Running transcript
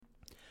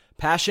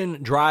Passion,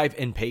 drive,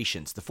 and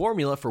patience. The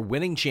formula for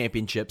winning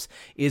championships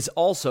is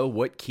also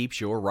what keeps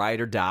your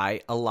ride or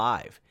die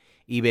alive.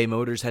 eBay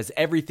Motors has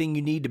everything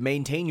you need to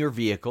maintain your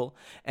vehicle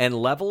and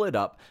level it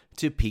up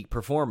to peak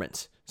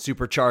performance.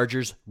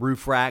 Superchargers,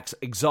 roof racks,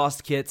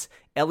 exhaust kits,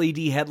 LED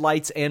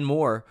headlights, and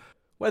more.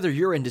 Whether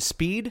you're into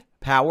speed,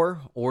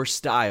 power, or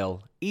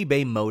style,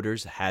 eBay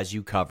Motors has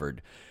you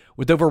covered.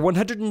 With over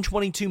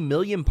 122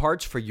 million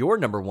parts for your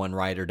number one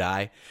ride or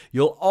die,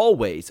 you'll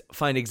always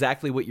find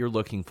exactly what you're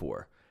looking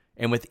for.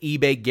 And with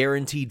eBay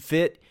Guaranteed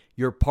Fit,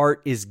 your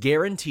part is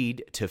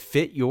guaranteed to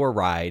fit your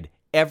ride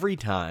every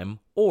time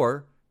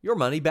or your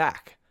money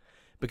back.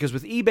 Because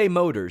with eBay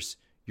Motors,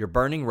 you're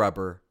burning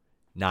rubber,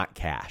 not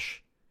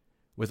cash.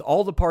 With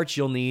all the parts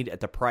you'll need at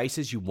the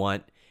prices you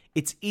want,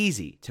 it's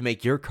easy to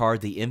make your car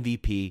the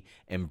MVP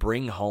and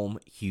bring home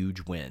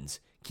huge wins.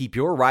 Keep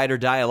your ride or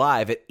die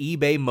alive at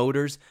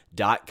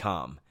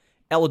ebaymotors.com.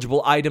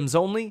 Eligible items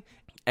only.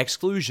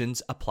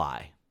 Exclusions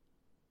apply.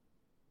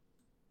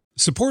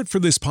 Support for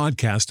this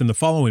podcast and the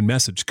following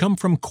message come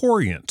from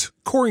Corient.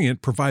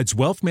 Corient provides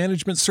wealth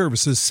management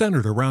services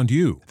centered around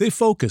you. They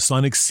focus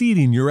on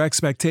exceeding your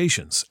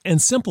expectations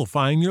and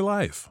simplifying your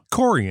life.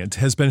 Corient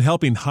has been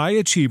helping high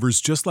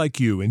achievers just like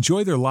you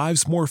enjoy their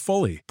lives more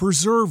fully,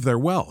 preserve their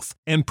wealth,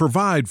 and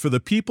provide for the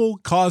people,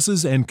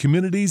 causes, and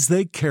communities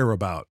they care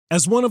about.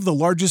 As one of the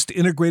largest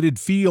integrated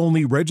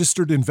fee-only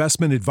registered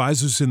investment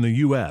advisors in the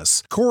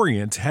U.S.,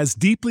 Corient has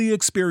deeply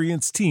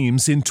experienced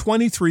teams in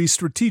 23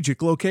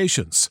 strategic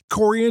locations.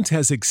 Corient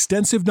has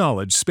extensive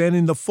knowledge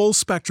spanning the full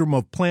spectrum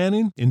of planning,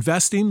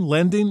 investing,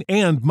 lending,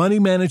 and money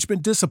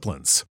management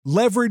disciplines.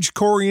 Leverage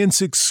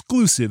Corient's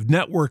exclusive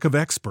network of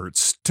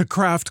experts to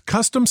craft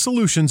custom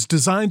solutions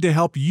designed to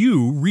help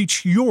you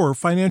reach your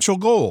financial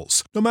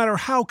goals, no matter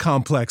how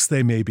complex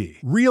they may be.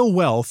 Real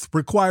wealth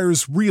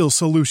requires real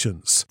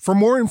solutions. For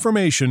more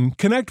information,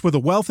 connect with a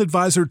wealth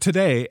advisor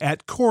today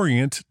at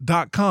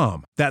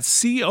Corient.com.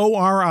 That's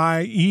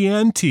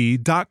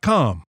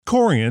Corient.com.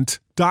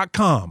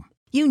 Corient.com.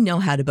 You know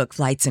how to book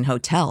flights and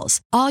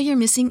hotels. All you're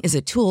missing is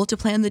a tool to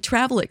plan the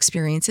travel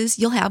experiences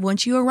you'll have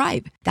once you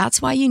arrive.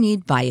 That's why you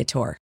need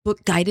Viator.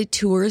 Book guided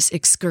tours,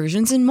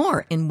 excursions, and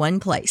more in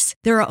one place.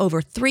 There are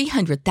over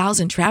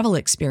 300,000 travel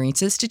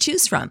experiences to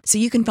choose from, so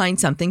you can find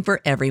something for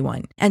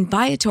everyone. And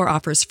Viator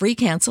offers free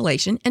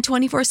cancellation and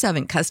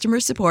 24/7 customer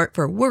support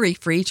for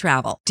worry-free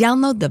travel.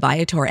 Download the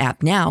Viator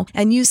app now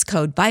and use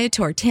code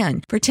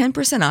Viator10 for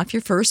 10% off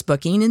your first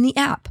booking in the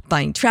app.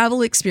 Find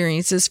travel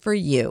experiences for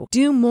you.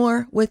 Do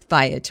more with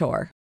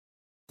Viator.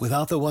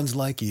 Without the ones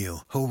like you,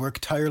 who work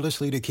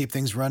tirelessly to keep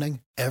things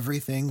running,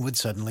 everything would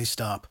suddenly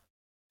stop.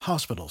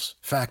 Hospitals,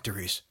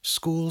 factories,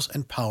 schools,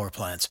 and power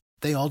plants,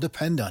 they all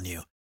depend on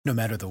you. No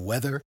matter the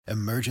weather,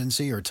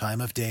 emergency, or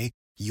time of day,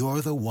 you're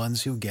the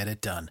ones who get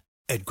it done.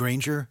 At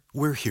Grainger,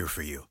 we're here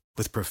for you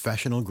with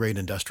professional-grade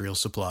industrial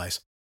supplies.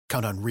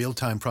 Count on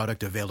real-time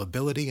product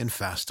availability and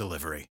fast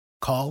delivery.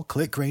 Call,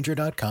 click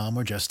Grainger.com,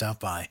 or just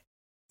stop by.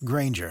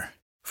 Grainger,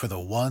 for the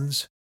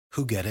ones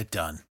who get it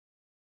done.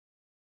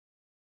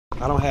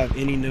 I don't have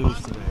any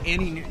news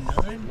today.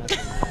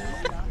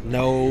 None?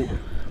 No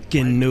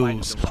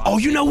news. Oh,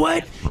 you know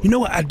what?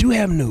 I do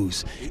have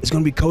news. It's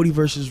going to be Cody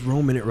versus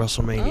Roman at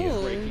WrestleMania.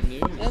 Oh, breaking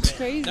news. That's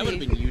crazy. That would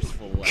have been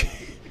useful, a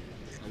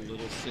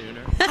little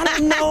sooner. I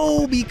don't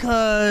know,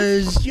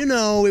 because,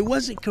 it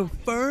wasn't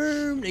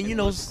confirmed. And,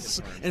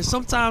 and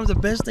sometimes the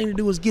best thing to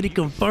do is get it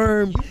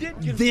confirmed,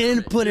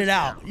 then put it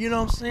out. You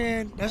know what I'm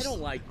saying? I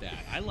don't like that.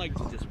 I like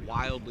to just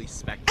wildly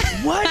speculate.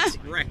 What?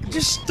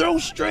 Just throw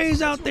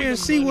strays out there and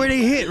see where they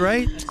hit,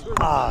 right?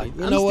 I'm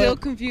still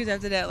confused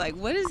after that. Like,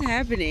 what is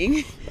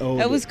happening? Oh,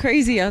 that was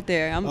crazy out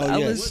there.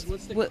 Yes.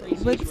 What's the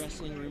craziest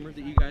wrestling rumor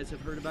that you guys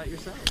have heard about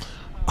yourself?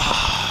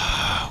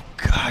 Oh,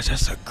 gosh,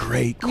 that's a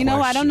great question.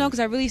 I don't know, because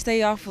I really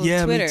stay off of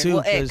Twitter. Me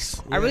too,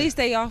 X. Yeah. I really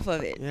stay off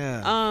of it.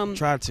 Yeah,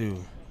 try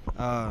to.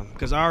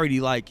 Because I already,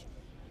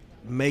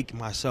 make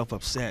myself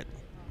upset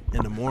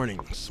in the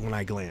mornings when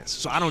I glance.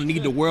 So I don't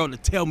need the world to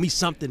tell me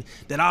something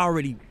that I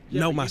already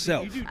know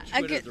myself. You do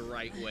Twitter the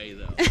right way,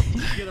 though.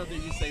 You get out there,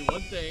 you say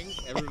one thing,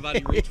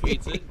 everybody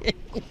retweets it,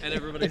 and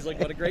everybody's like,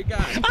 what a great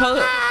guy.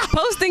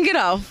 Post and get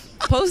off.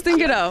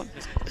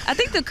 I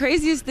think the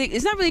craziest thing,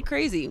 it's not really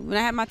crazy. When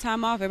I had my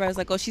time off, everybody's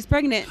like, oh, she's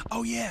pregnant.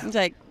 Oh, yeah. It's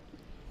like,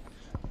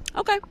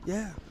 okay.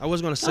 Yeah. I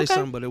was going to say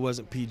something, but it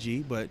wasn't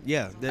PG, but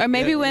yeah. Or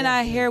maybe when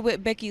I hair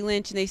whipped Becky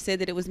Lynch and they said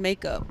that it was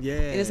makeup. Yeah.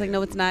 And it's like,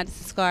 no, it's not. It's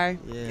a scar.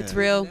 Yeah. It's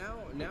real.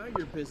 Now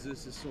your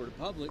business is sort of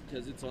public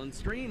because it's on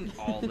screen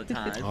all the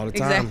time. All the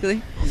time.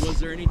 Exactly. Was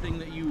there anything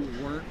that you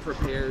weren't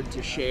prepared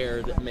to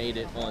share that made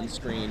it on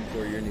screen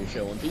for your new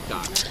show on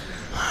Peacock?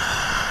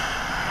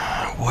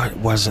 What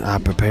wasn't I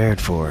prepared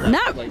for?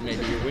 Not like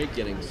maybe your wig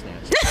getting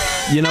snatched.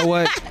 You know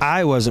what?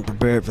 I wasn't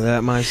prepared for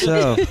that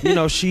myself.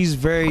 She's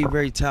very,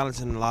 very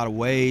talented in a lot of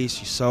ways.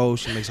 She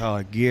sews, she makes all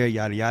her gear,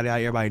 yada, yada,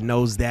 yada. Everybody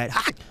knows that.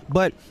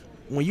 But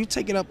when you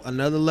take it up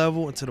another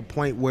level and to the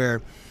point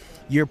where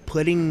you're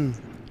putting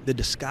the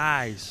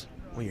disguise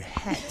on your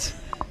hat.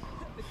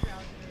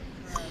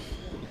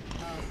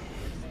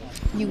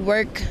 You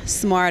work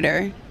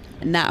smarter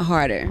not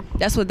harder.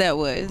 That's what that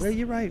was. Well,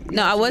 you're right.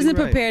 No, I wasn't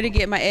Right. prepared to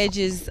get my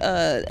edges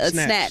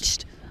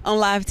snatched on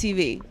live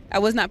TV. I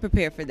was not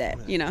prepared for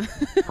that, you know.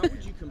 How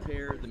would you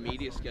compare the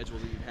media schedule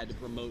that you've had to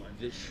promote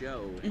this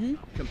show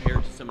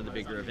compared to some of the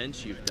bigger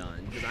events you've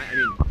done? Because I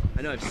mean,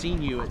 I know I've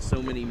seen you at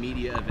so many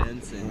media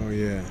events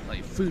and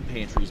like food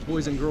pantries,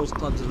 Boys and Girls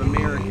Clubs of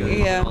America,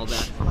 and all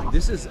that.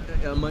 This is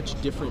a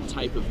much different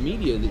type of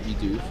media that you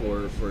do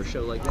for a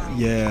show like that.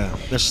 Yeah,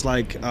 that's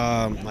like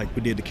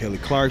we did the Kelly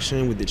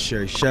Clarkson, we did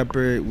Sherry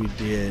Shepherd, we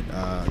did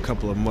a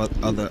couple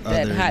of other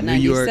Hot New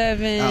York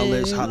 97.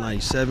 outlets, Hot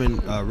 97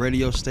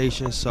 radio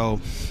stations.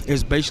 So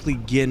it's basically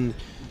getting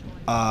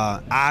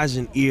eyes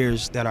and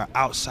ears that are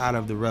outside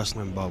of the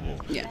wrestling bubble.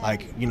 Yeah.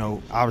 Like, you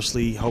know,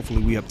 obviously,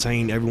 hopefully we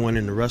obtain everyone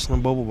in the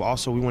wrestling bubble, but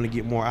also we want to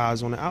get more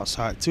eyes on the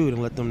outside too, to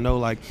let them know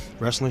like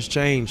wrestling's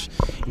changed.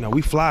 You know,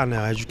 we fly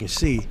now, as you can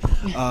see.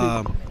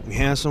 We're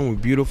handsome, we're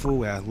beautiful,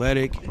 we're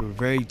athletic, we're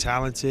very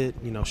talented.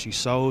 You know, she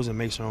sews and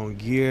makes her own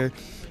gear.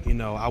 You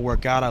know, I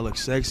work out, I look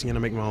sexy, and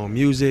I make my own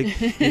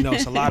music. You know,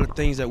 it's a lot of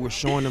things that we're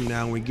showing them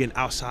now, and we're getting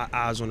outside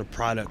eyes on the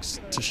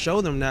products to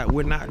show them that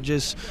we're not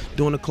just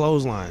doing a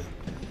clothesline.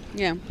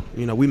 Yeah.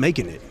 You know, we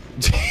making it.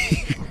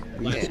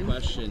 Last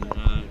question.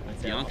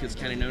 Bianca's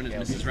kind of known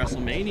as Mrs.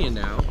 WrestleMania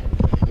now.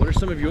 What are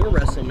some of your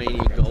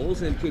WrestleMania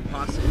goals, and could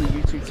possibly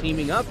you two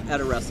teaming up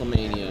at a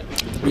WrestleMania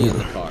be in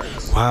the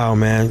cards? Wow,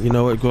 man. You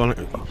know what? Going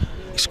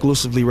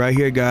exclusively right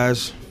here,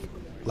 guys.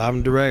 Live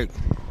and direct.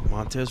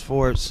 Montez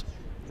Ford's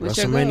What's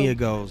your WrestleMania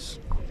goals.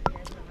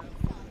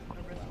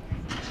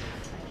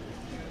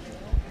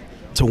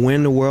 To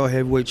win the World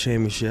Heavyweight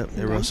Championship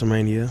at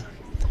WrestleMania,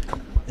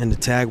 and to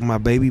tag my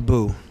baby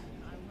boo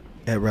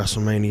at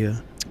WrestleMania.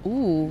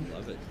 Ooh.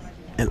 Love it.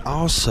 And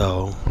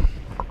also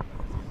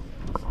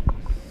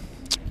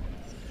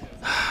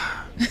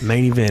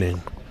main eventing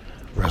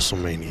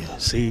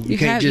WrestleMania. See, you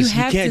can't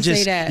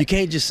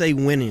just say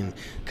winning,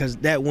 because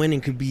that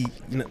winning could be,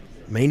 you know,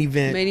 main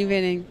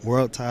eventing,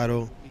 world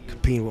title,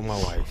 competing with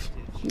my wife.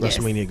 Yes.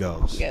 WrestleMania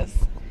goes. Yes.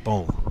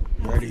 Boom.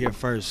 You heard it here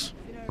first.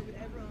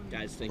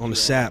 Guys, thank On you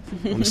the SAP.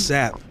 On the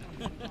SAP.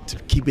 To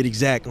keep it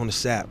exact, on the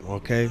SAP,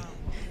 okay?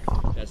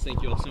 Guys,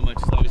 thank you all so much.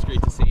 It's always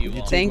great to see you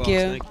all. Thank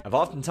you. I've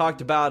often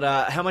talked about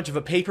how much of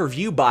a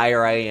pay-per-view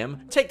buyer I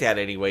am. Take that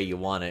any way you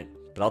want it.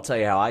 But I'll tell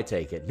you how I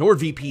take it.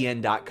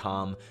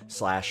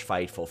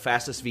 NordVPN.com/Fightful.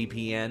 Fastest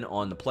VPN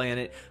on the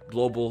planet,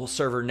 global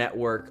server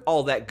network,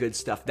 all that good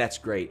stuff. That's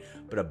great.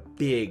 But a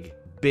big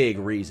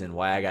reason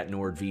why I got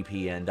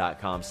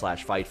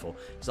NordVPN.com/Fightful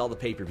is all the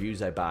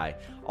pay-per-views I buy,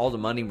 all the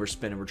money we're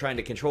spending. We're trying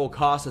to control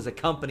costs as a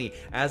company,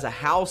 as a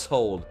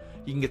household.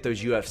 You can get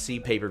those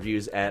UFC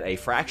pay-per-views at a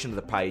fraction of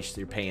the price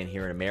you're paying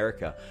here in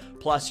America.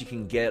 Plus, you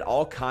can get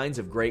all kinds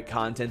of great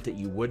content that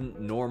you wouldn't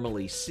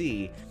normally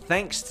see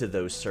thanks to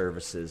those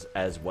services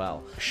as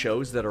well.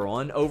 Shows that are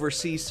on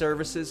overseas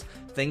services,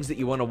 things that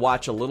you want to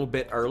watch a little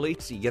bit early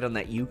so you get on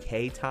that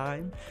UK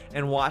time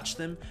and watch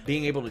them.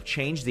 Being able to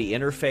change the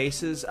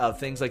interfaces of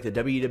things like the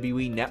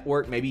WWE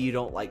Network. Maybe you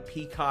don't like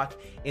Peacock,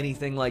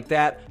 anything like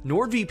that.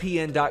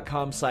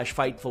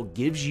 NordVPN.com/Fightful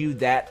gives you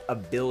that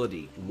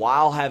ability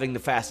while having the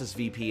fastest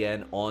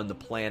VPN on the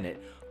planet.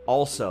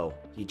 Also,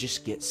 you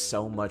just get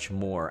so much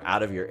more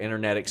out of your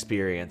internet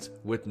experience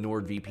with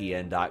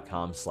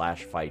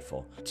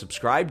NordVPN.com/Fightful.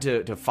 Subscribe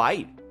to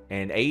Fight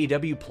and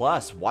AEW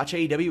Plus. Watch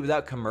AEW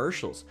without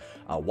commercials.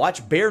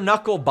 Watch bare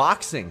knuckle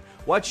boxing.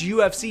 Watch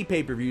UFC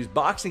pay-per-views,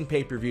 boxing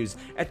pay-per-views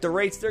at the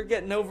rates they're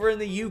getting over in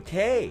the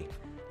UK.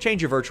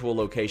 Change your virtual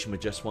location with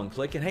just one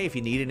click. And hey, if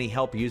you need any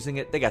help using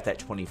it, they got that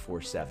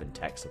 24/7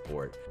 tech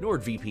support.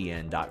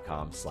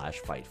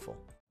 NordVPN.com/Fightful.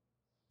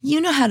 You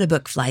know how to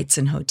book flights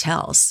and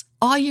hotels.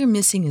 All you're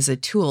missing is a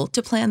tool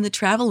to plan the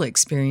travel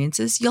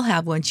experiences you'll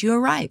have once you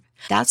arrive.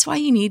 That's why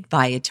you need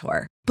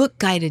Viator. Book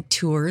guided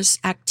tours,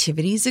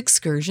 activities,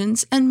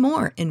 excursions, and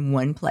more in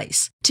one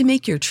place to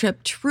make your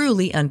trip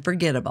truly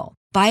unforgettable.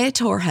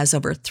 Viator has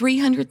over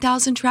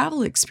 300,000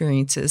 travel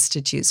experiences to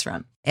choose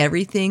from.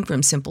 Everything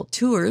from simple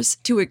tours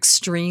to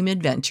extreme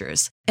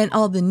adventures and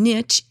all the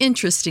niche,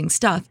 interesting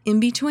stuff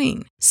in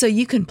between. So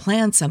you can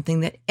plan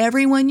something that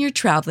everyone you're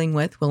traveling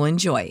with will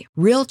enjoy.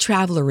 Real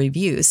traveler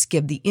reviews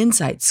give the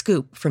inside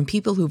scoop from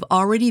people who've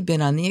already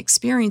been on the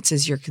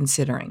experiences you're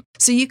considering.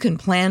 So you can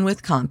plan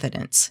with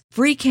confidence.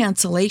 Free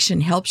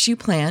cancellation helps you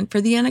plan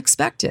for the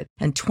unexpected.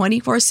 And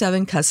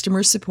 24/7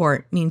 customer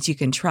support means you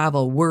can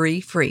travel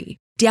worry-free.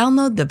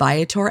 Download the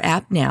Viator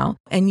app now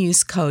and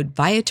use code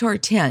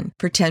Viator10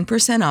 for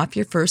 10% off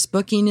your first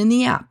booking in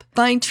the app.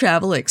 Find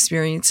travel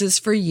experiences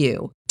for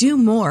you. Do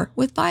more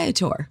with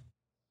Viator.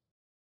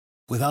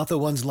 Without the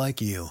ones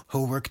like you,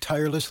 who work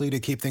tirelessly to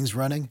keep things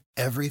running,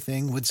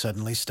 everything would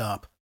suddenly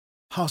stop.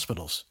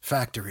 Hospitals,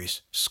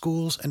 factories,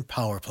 schools, and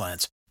power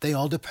plants, they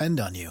all depend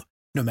on you.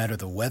 No matter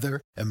the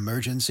weather,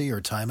 emergency, or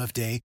time of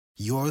day,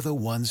 you're the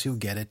ones who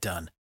get it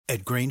done.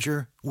 At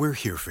Grainger, we're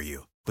here for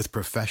you with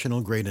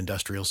professional-grade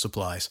industrial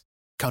supplies.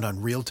 Count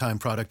on real-time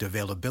product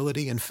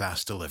availability and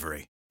fast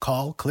delivery.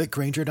 Call, click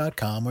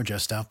Grainger.com, or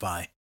just stop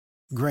by.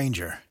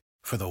 Grainger,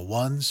 for the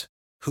ones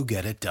who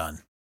get it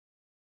done.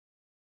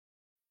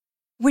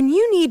 When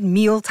you need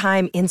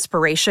mealtime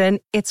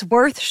inspiration, it's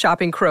worth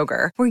shopping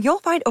Kroger, where you'll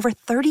find over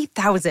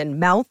 30,000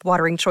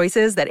 mouth-watering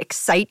choices that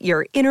excite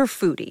your inner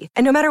foodie.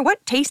 And no matter what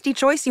tasty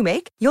choice you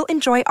make, you'll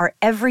enjoy our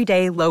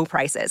everyday low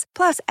prices,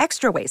 plus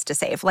extra ways to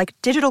save, like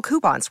digital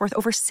coupons worth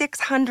over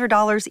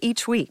 $600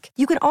 each week.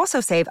 You can also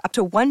save up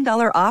to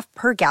 $1 off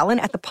per gallon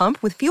at the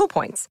pump with fuel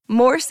points.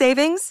 More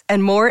savings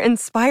and more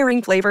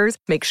inspiring flavors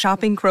make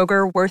shopping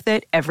Kroger worth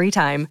it every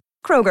time.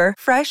 Kroger,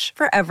 fresh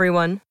for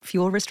everyone.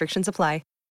 Fuel restrictions apply.